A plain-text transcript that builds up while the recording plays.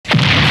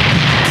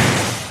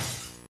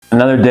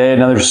Another day,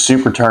 another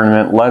super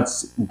tournament.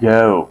 Let's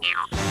go.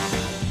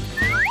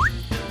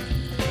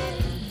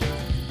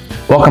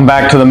 Welcome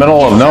back to the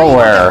middle of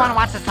nowhere. You want to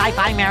watch the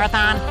sci-fi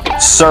marathon?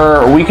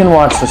 Sir, we can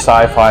watch the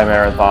sci-fi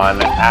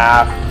marathon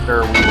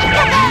after we...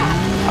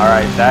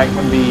 Alright, that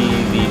can be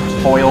the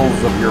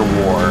toils of your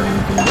war.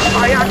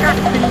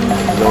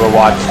 Go to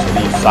watch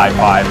the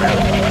sci-fi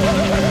marathon.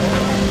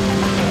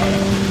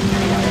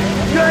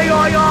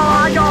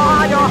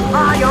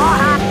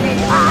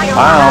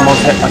 I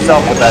almost hit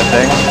myself with that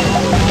thing.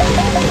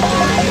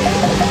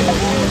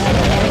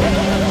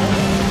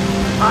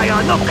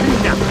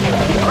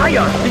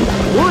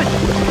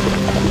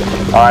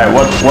 Alright,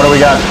 what do we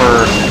got for...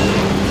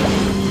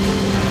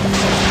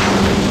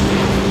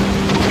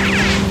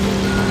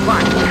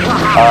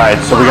 Alright,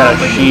 so we got a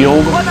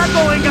shield,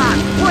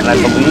 and I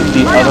believe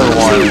the other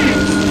one is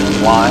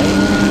flying.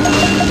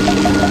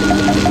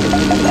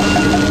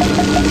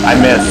 I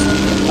missed.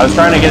 I was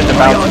trying to get it to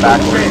bounce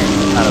backwards,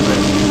 kind of it.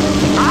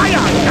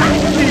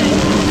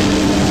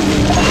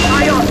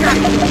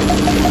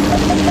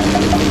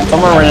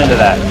 Someone ran into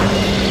that.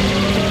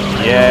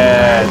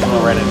 Yeah,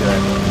 someone ran into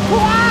it.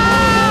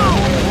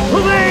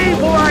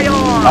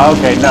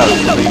 Okay, no,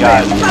 so we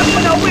got a shield,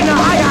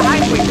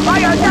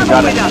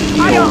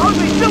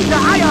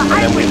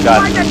 and then we've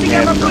got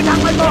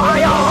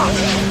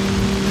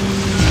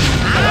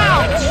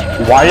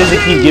Why does it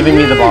keep giving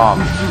me the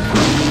bomb? I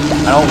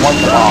don't want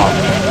the bomb.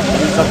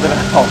 Do something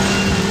else.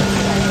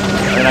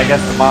 I mean, I guess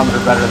the bombs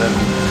are better than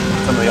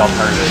some of the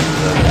alternatives.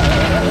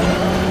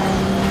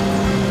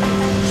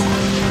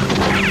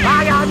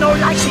 Fire, no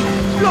lightning,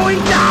 blowing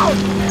down.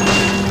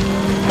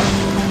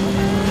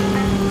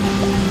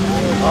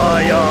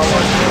 Fire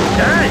was so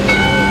dead.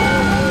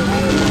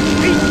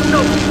 It's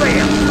no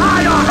fair.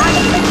 Fire,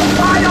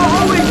 fire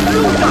always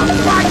loser.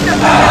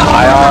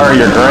 IR,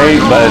 you're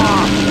great, but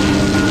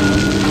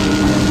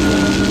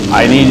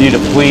I need you to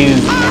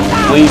please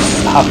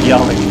stop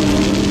yelling.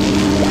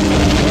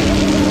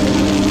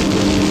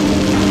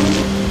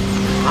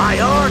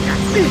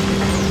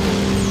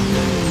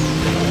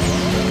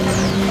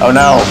 Oh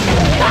no.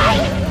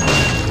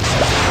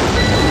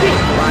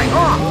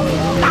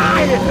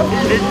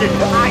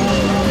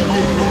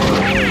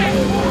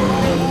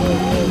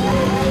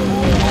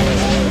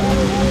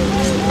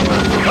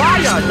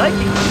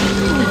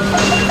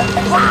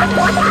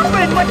 What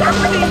happened? What's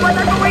happening?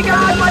 What's going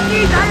on? What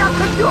is I am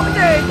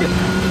confused?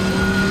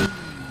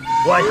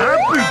 What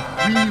happened?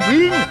 We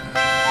win?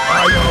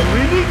 Are you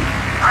winning?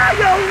 Are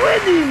you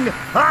winning?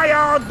 I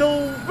am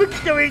the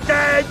victory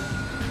dance.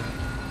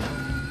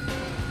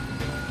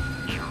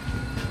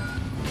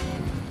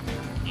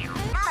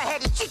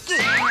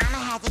 Mama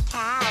has a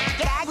cow.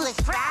 Dad was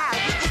proud.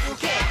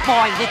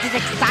 Boy, this is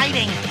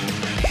exciting.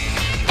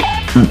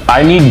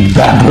 I need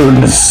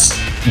Baboon to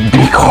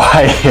be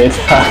quiet.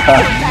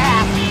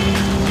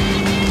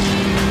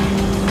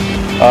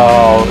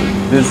 Oh,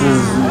 this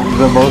is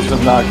the most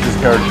obnoxious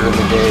character in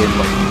the game,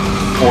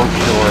 for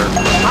sure.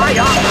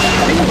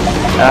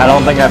 And I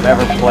don't think I've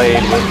ever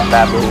played with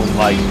Baboon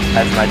like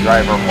as my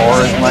driver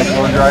or as my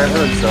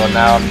co-driver, so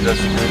now I'm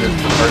just doing this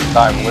for the first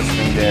time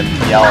listening to him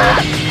yell.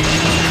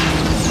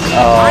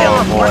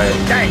 Oh boy.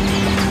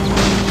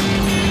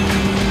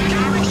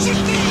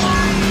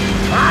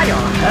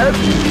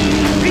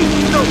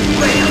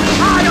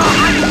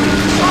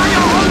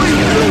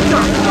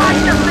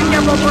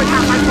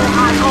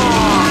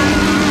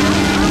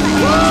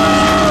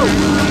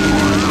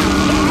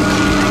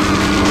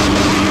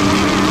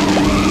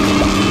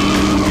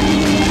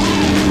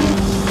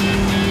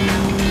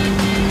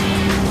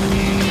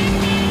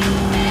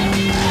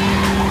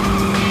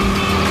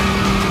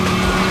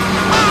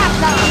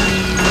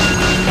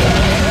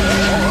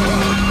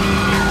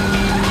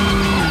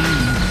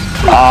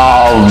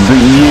 Oh,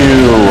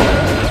 you!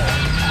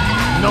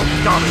 No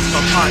stopping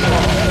for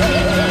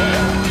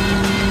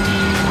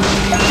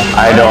I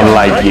don't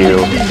like you.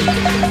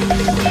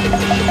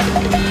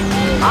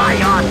 I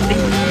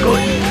think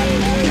good.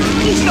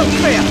 It's no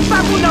fair.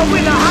 Baboon a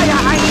winner. I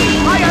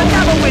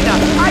never winner.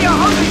 I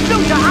always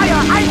loser.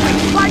 I win.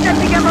 Why does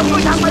he ever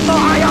put up with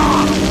I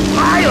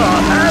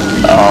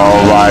happy. Oh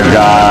my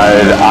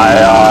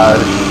god.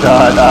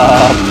 Shut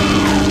up.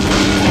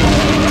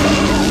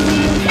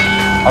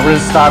 I'm gonna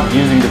stop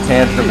using the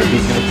tantrum if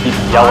he's gonna keep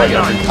yelling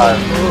every time.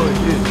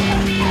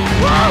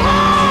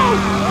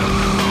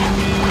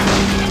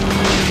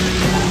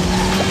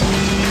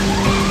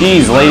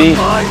 Jeez, lady.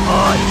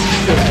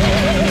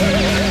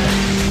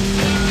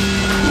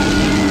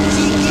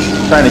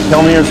 Trying to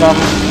kill me or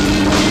something?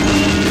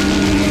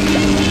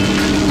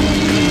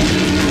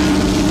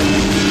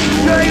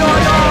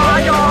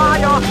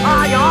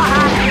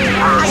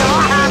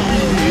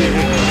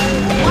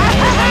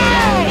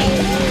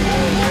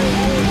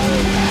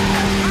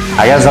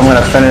 I guess I'm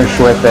gonna finish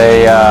with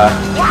a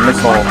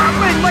missile. What's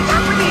happening? What's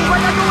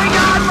going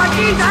on? What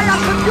is I am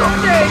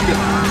confused.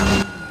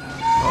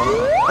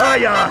 Are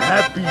you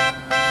happy?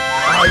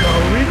 Are you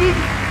winning?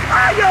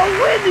 Are you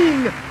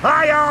winning?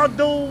 I am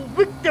the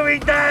victory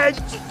dance.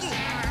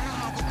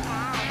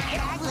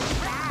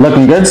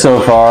 Looking good so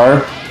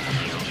far.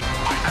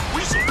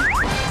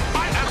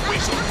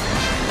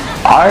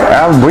 I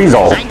am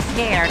Weasel. I'm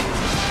scared.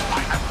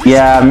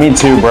 Yeah, me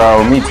too,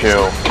 bro. Me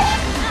too.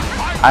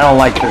 I don't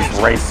like this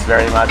race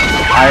very much.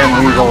 I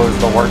Am Weasel is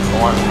the worst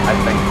one, I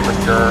think, for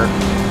sure.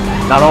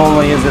 Not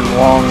only is it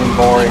long and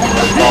boring,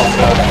 but it's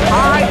also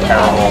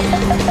terrible.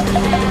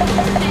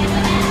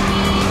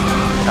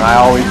 And I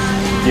always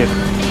get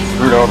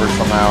screwed over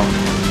somehow.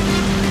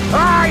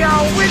 I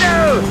am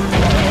winner!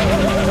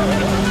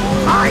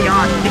 I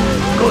am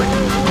good.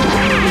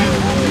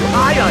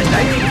 I am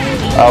nice.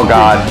 Oh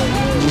god.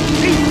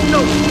 It's no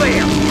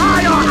fair.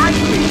 I am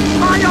angry.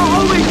 I am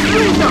always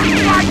loser.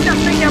 Why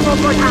nothing ever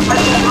good happen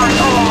to my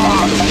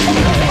dog?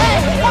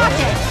 Hey,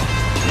 watch it!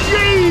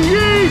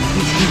 Yee!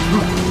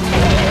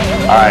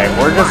 Alright,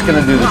 we're just gonna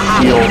do the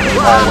shield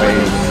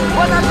always.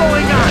 What's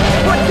going on?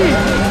 What's this?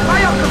 I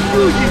am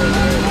confusing.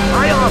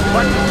 I am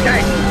one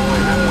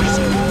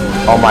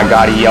Oh my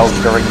god, he yells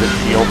during the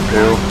shield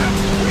too.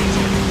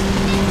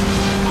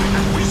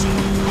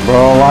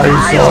 Bro, why are you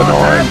so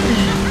annoying?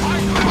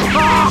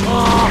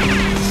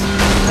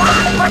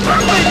 What's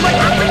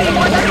happening?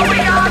 What's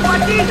going on?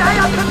 What is? I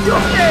am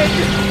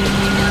confused.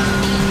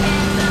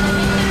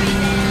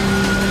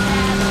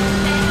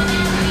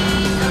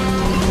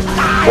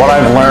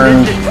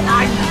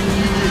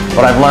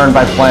 What I've learned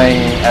by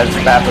playing as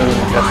Baboon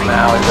just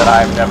now is that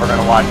I'm never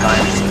gonna watch I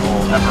Am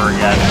Weasel ever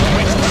again.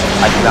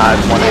 I do not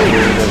want to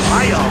hear this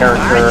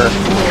character.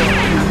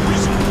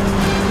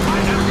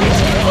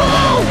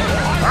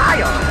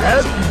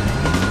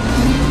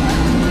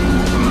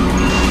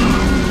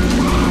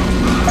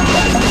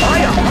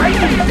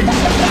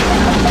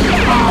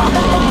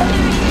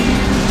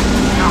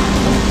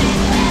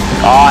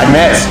 Oh, I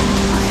missed.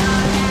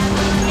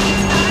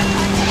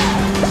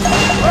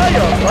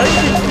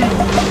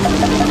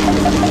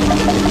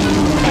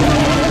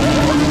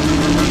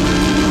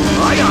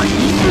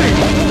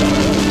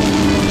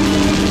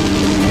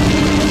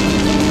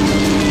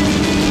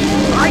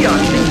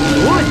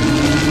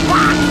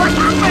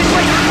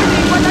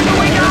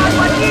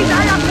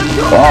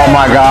 Oh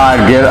my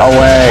god, get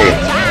away.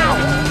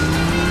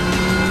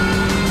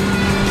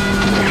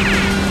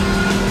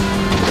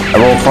 It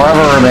will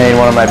forever remain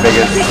one of my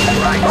biggest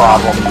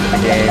problems in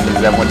the game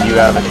is that when you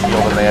have a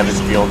shield and they have a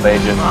shield,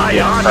 they just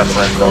get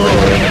preference over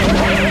you.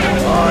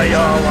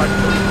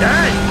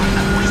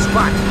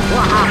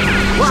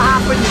 What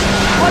happened?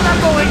 What's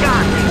going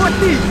on? What's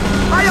this?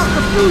 I am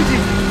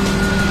confusing.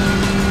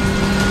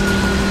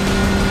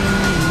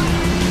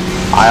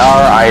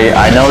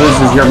 I know this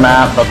is your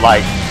map, but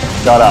like,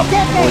 shut up,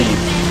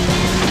 please.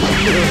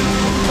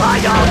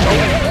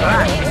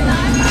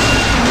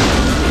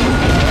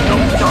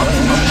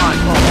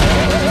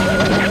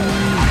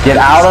 Get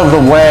out of the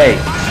way.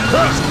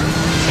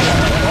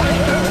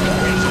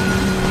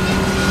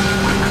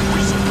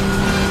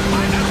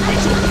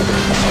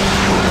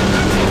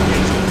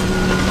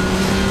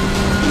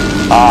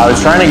 I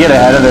was trying to get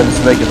ahead of them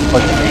so they could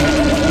push me.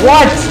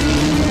 What?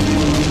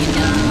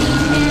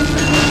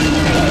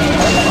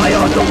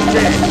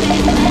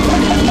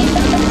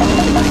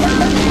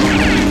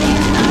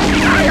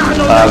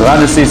 Glad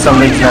to see some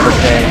things never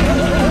change.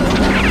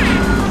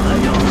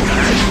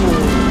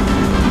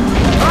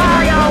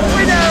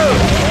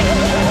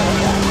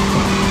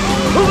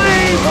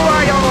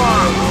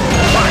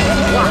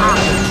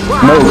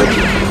 Move.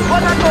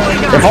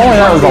 If only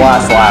that was the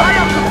last lap.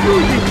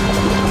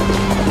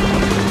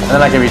 And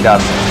then I can be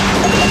done.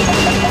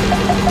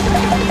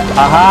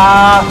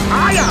 Haha!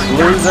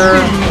 Loser!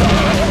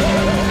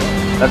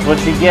 That's what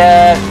you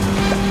get.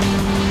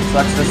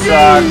 Sucks to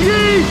suck.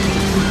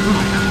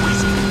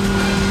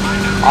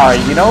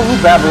 Alright, you know who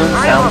Baboon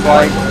sounds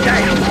like?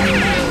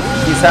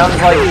 He sounds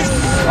like...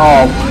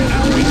 Oh,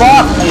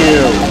 fuck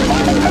you!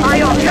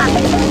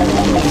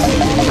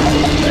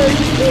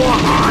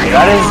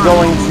 That is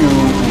going to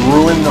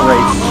ruin the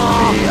race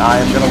for me. I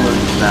am going to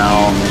lose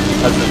now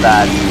because of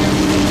that.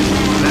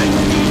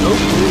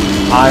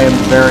 I am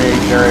very,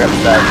 very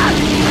upset.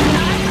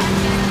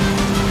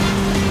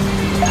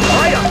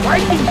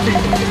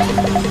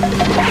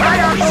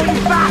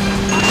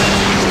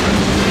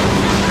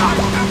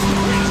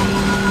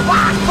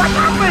 What's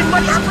happening?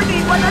 What's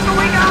happening? What's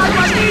going on?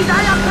 What is?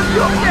 I am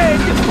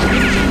confused.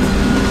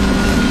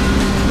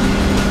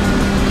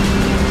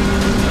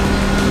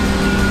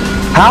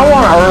 How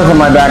on earth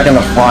am I back in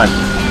the front?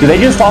 Do they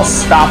just all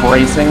stop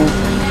racing?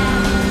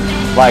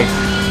 Like,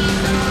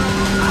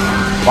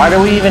 why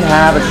do we even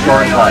have a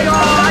shortcut?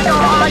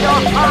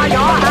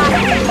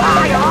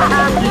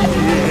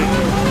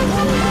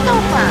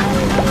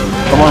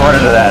 Someone run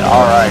into that.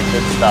 Alright,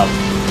 good stuff.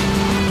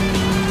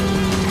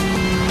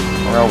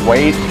 We're gonna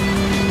wait.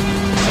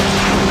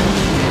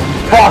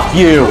 Fuck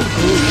you!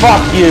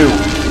 Fuck you!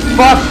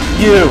 Fuck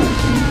you!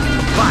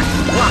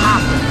 What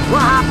happened?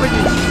 What happened?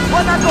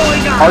 What's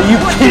going on? Are you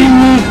kidding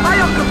me? I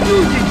am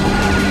confusing.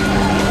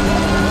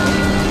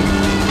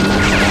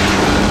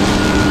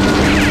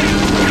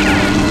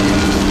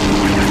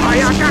 I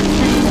got you.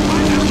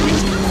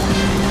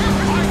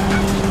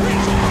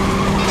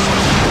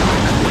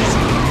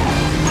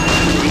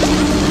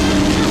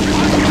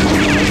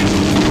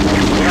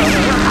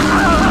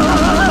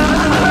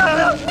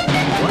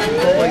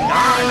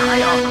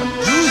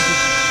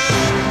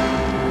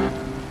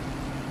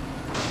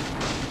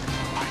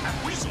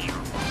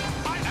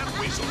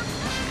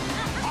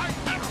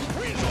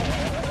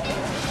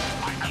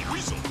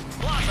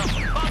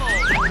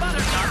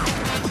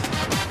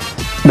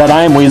 that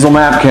I Am Weasel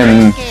map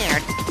can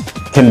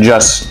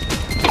just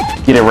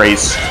get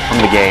erased from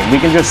the game. We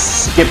can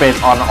just skip it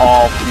on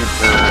all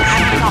future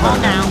super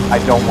tournaments. I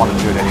don't want to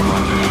do it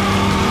anymore.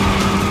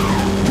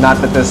 Not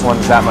that this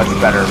one's that much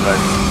better, but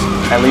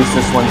at least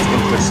this one's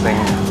interesting.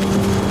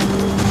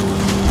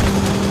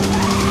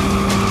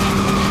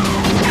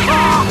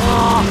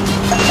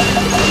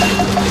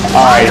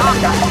 Alright.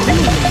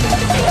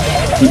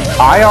 The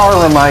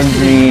IR reminds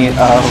me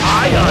of,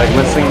 like,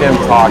 listening to him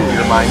talk, he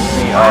reminds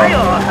me of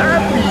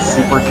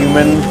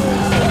Superhuman.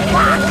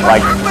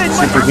 Like,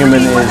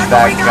 Superhuman is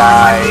that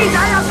guy.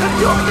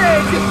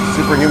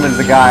 Superhuman's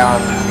the guy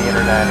on the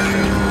internet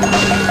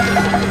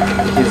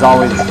who is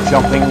always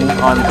jumping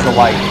onto,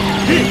 like,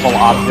 painful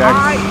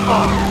objects.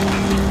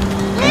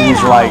 And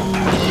he's like,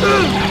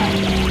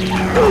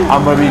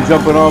 I'm gonna be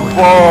jumping on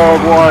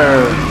barbed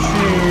wire,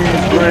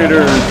 cheese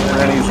graters. And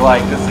then he's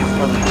like, this is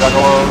from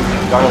Juggalos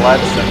and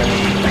Juggalettes. And then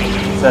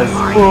he says,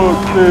 fuck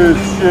this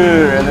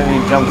shit. And then he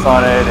jumps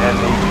on it and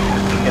he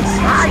gets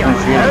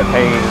excruciating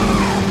pain.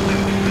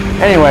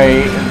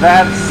 Anyway,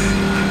 that's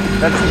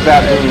who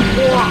Baboon.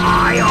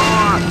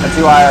 That's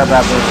who I R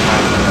Baboon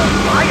reminds me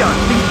of.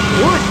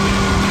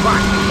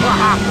 What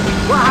happened?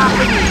 What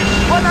happened?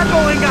 What's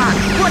going on?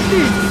 What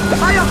is?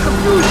 I am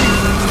confusing.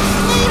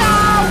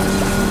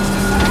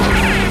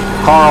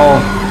 Carl,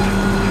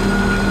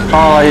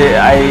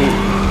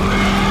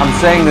 I'm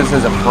saying this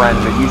as a friend,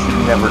 but you should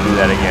never do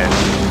that again.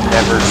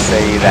 Never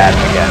say that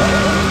again.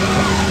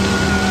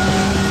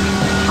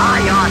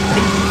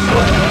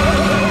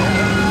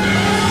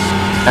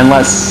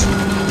 Unless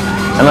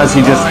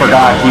he just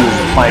forgot he was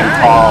playing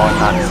Carl and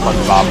not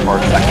SpongeBob for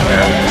a second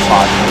there, which is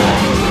possible.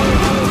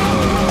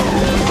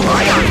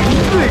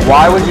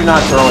 Why would you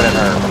not throw it at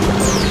her?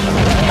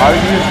 Why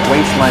would you just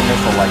waste my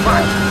missile like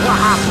that? What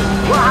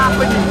happened? What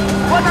happened?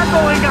 What's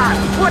going on?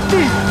 What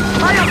is?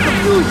 I am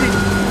confusing.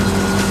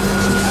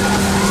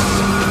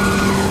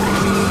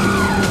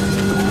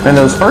 And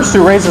those first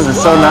two races are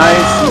so nice.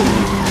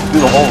 You do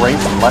the whole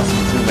race in less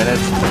than 2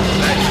 minutes.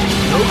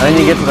 And then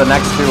you get to the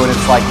next two and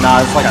it's like,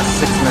 nah, it's like a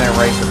 6-minute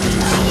race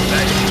apiece.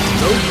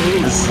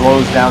 It just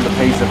slows down the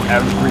pace of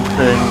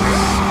everything.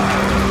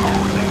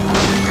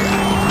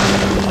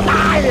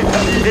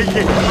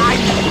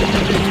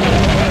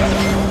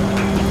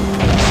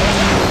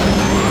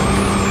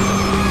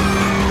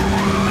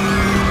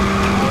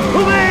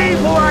 Hooray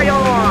for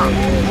IR!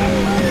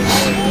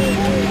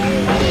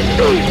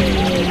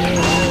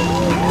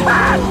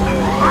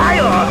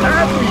 IR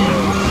happy!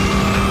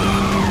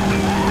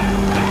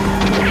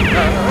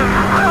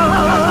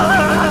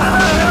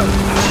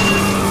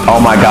 Oh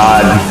my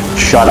god,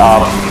 shut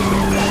up.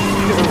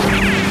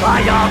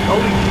 IR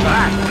going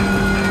back!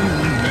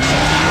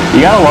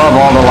 You gotta love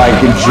all the, like,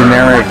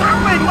 generic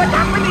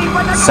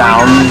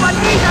sounds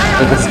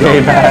that this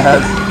game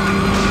has.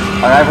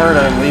 Like, I've heard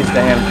at least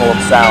a handful of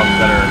sounds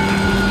that are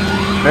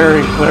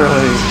very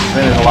clearly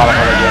been in a lot of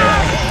other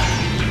games.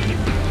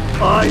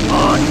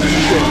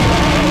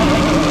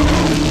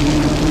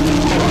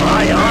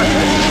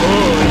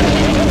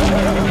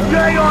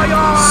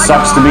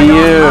 Sucks to be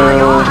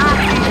you.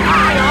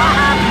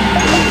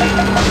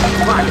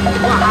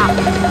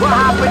 What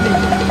happened?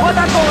 What's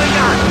going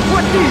on?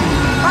 What is?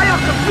 I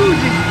am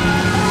confusing.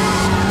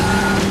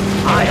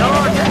 I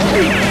are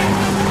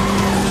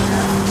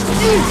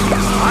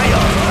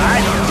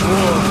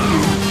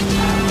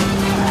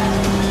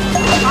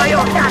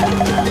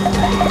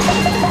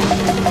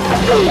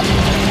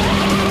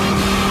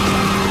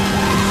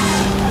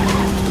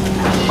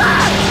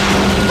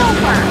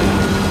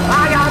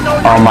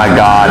Oh my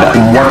god,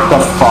 what the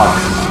fuck?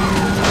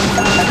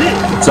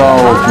 So,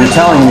 you're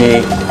telling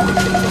me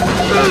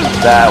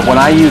that when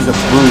I use a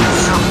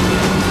boost,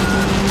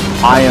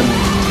 I am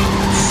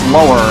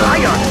slower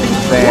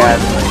than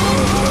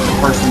the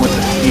person with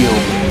the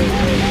shield.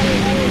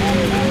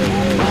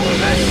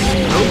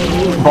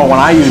 But when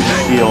I use the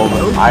shield,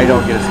 I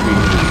don't get a speed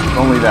boost.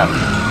 Only them.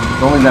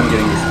 It's only them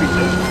getting the speed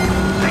boost.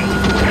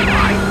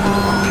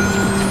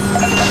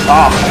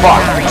 Oh,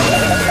 fuck.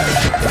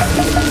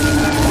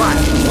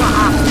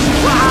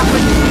 What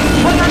happened?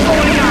 What's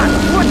going on?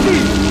 What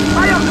is?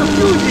 I am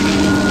confusing.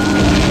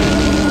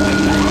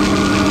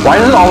 Why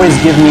does it always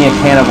give me a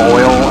can of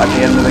oil at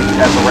the end of the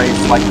race?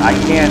 Like, I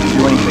can't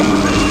do anything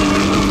with this.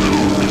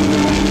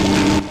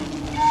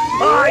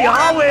 I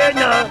are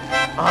winner.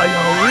 I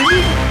are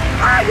winning.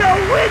 I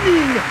are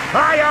winning.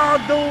 I are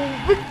the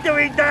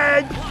victory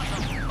dance.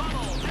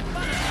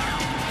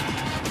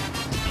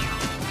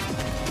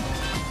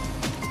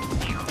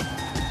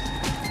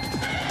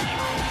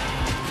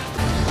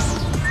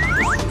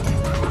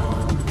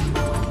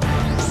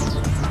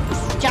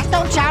 Just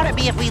don't shout at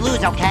me if we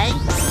lose, okay?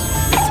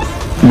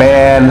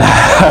 Man.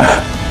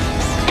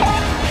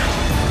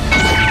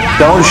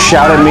 Don't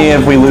shout at me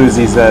if we lose,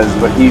 he says,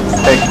 but he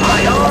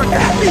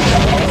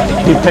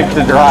picked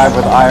to drive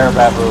with I R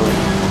Baboon.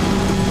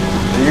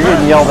 You're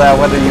getting yelled at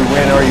whether you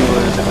win or you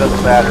lose. It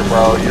doesn't matter,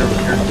 bro. You're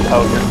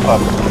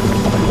fucked.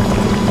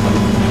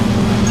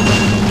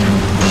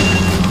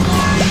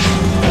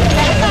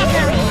 That's not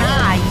very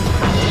nice.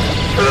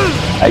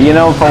 You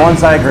know, for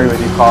once I agree with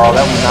you, Carl.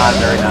 That was not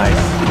very nice.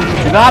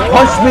 Do not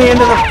push me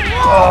into the...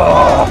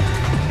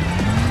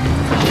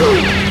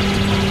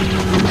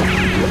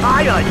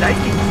 I like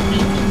it.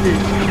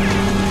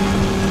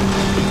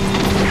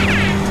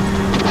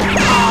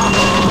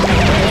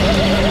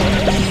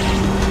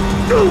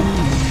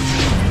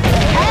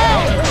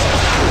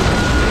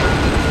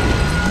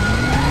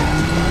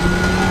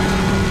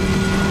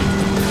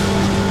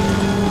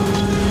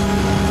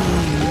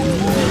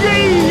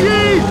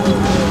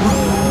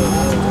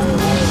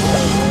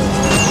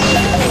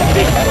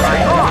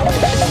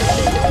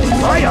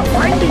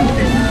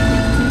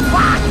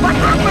 What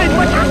happened?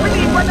 What's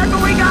happening? What's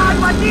going on?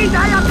 What is?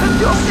 I am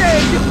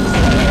confused.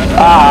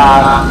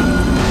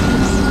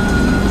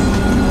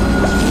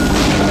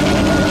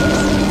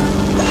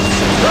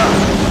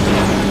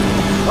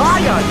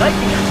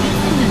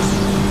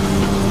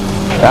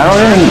 I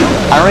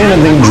don't even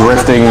think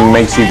drifting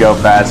makes you go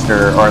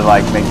faster or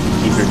like makes you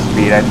keep your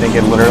speed. I think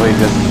it literally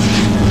just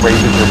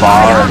raises your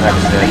bar and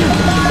that's it.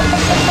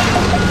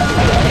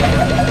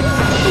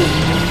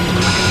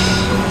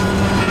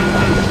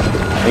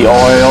 The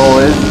oil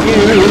is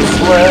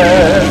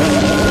useless.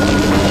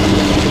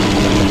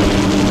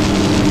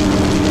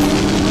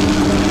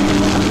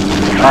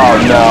 Oh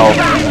no.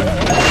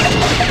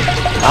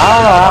 I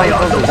don't know how I'm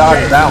supposed to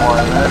dodge that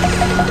one.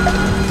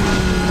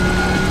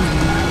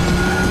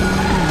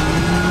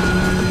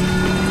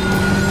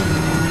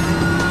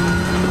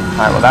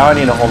 Alright, well now I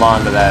need to hold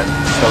on to that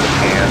soda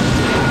can.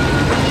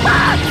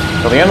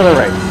 Till the end of the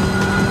race.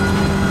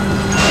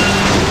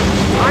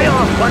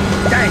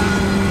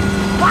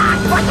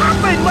 What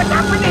happened? What's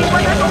happening?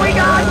 What's going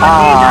on?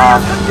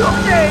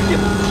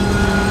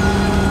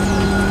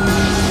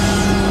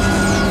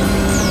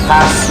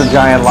 Past the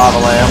giant lava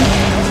lamb.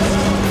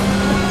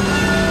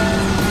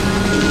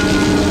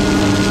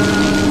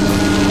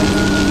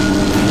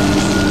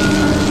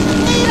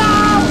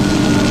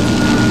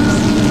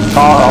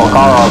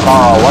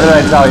 Carl, what did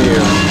I tell you?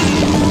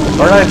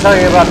 What did I tell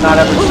you about not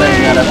ever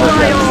saying that ever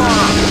again?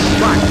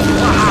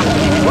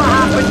 What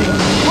happened?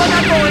 What's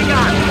going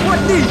on?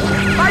 What's this?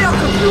 I am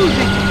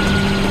confusing.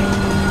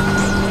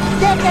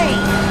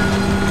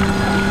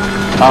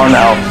 Oh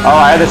no.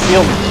 Oh, I had the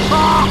shield.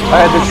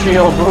 I had the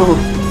shield move.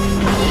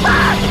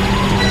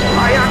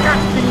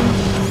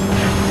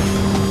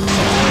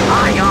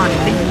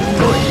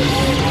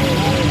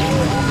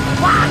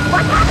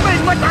 What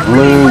happened? What happened?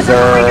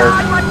 Loser.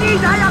 What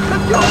is? I am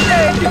confused.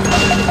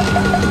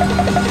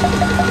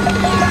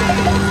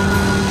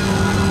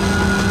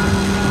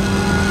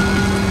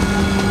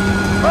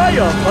 I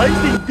am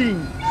fighting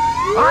things.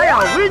 I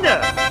am winner.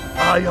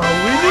 I am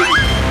winning.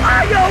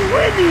 I am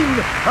winning.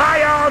 I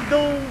am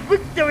the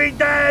victory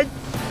dance.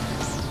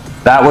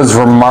 That was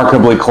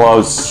remarkably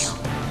close.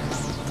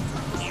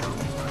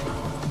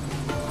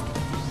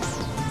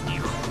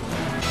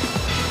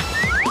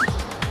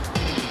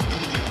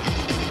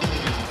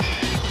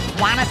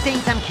 Wanna sing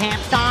some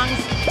camp songs?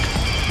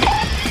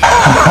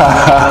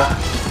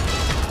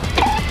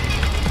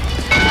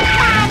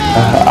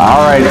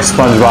 Alright,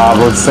 SpongeBob,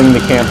 let's sing the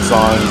camp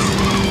songs.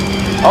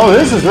 Oh,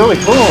 this is really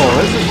cool.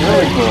 This is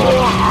really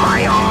cool.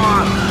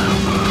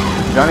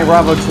 Johnny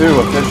Bravo 2,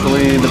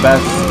 officially the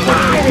best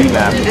TV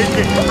map.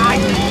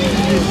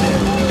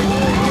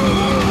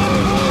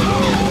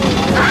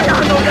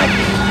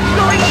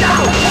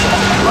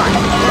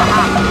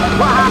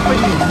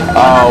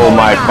 Oh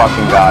my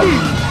fucking god.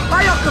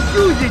 I am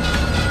confused.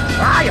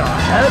 I am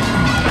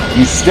happy.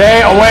 You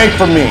stay away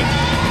from me.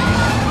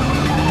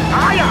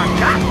 I am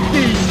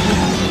happy.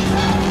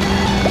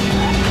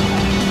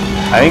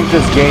 I think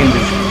this game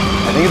just,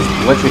 I think it's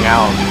glitching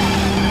out.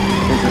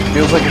 It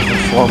feels like it's in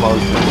slow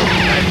motion.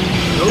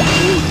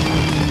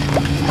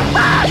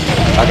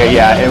 Okay,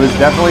 yeah, it was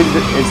definitely,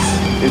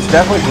 it's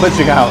definitely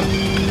glitching out.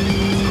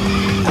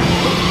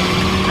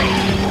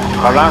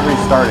 I'm not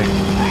restarting.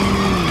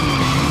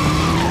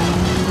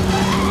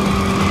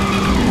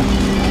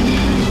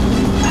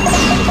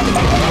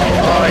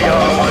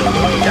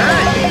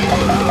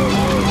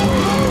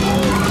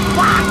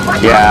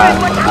 Yeah,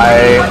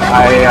 I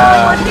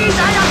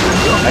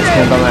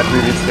stand on that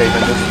previous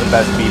statement. This is the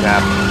best beat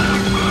map.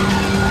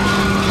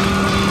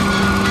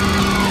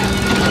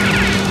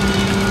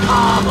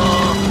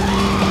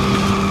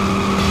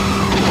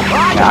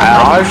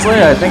 Yeah,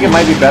 honestly, I think it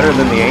might be better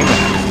than the aim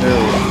too.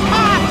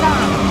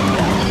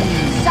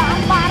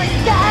 Somebody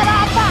get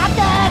off of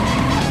it!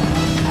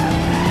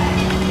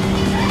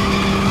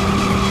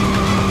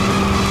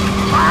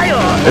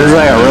 This is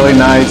like a really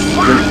nice,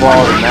 good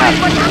quality map.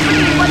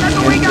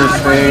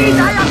 Interesting.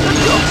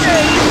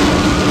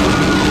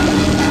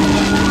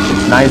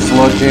 It's nice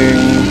looking.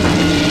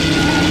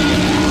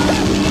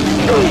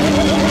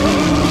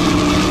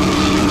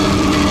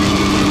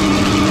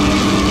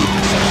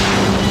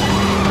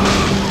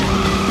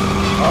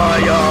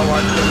 I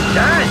want to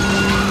dance.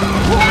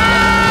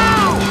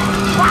 Wow!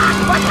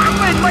 What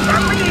happened? What's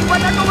happening?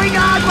 What's going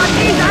on? What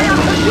is? I am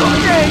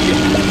confused.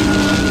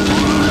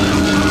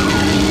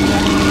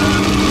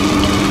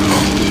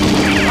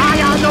 I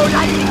am no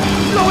light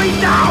slowing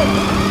down.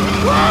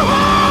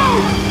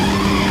 Woohoo!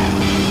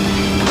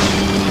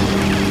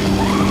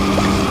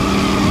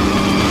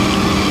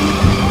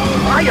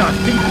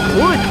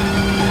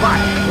 What?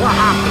 What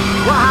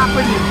happened? What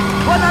happening?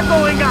 What's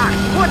going on?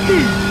 What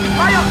is?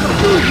 I am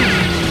confused.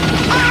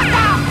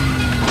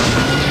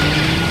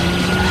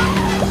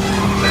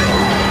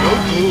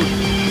 So good.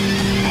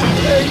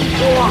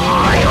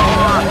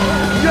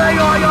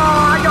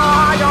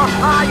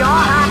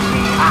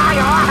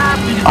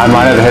 I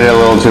might have hit it a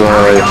little too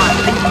early.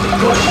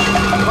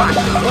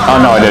 Oh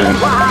no, I didn't.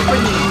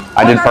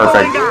 I did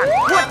perfect.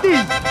 What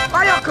is?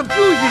 I am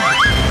confusing.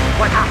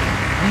 What happened?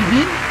 We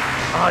win?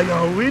 I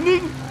am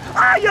winning?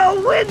 I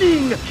am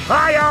winning!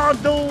 I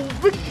am the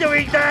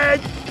victory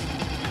dance!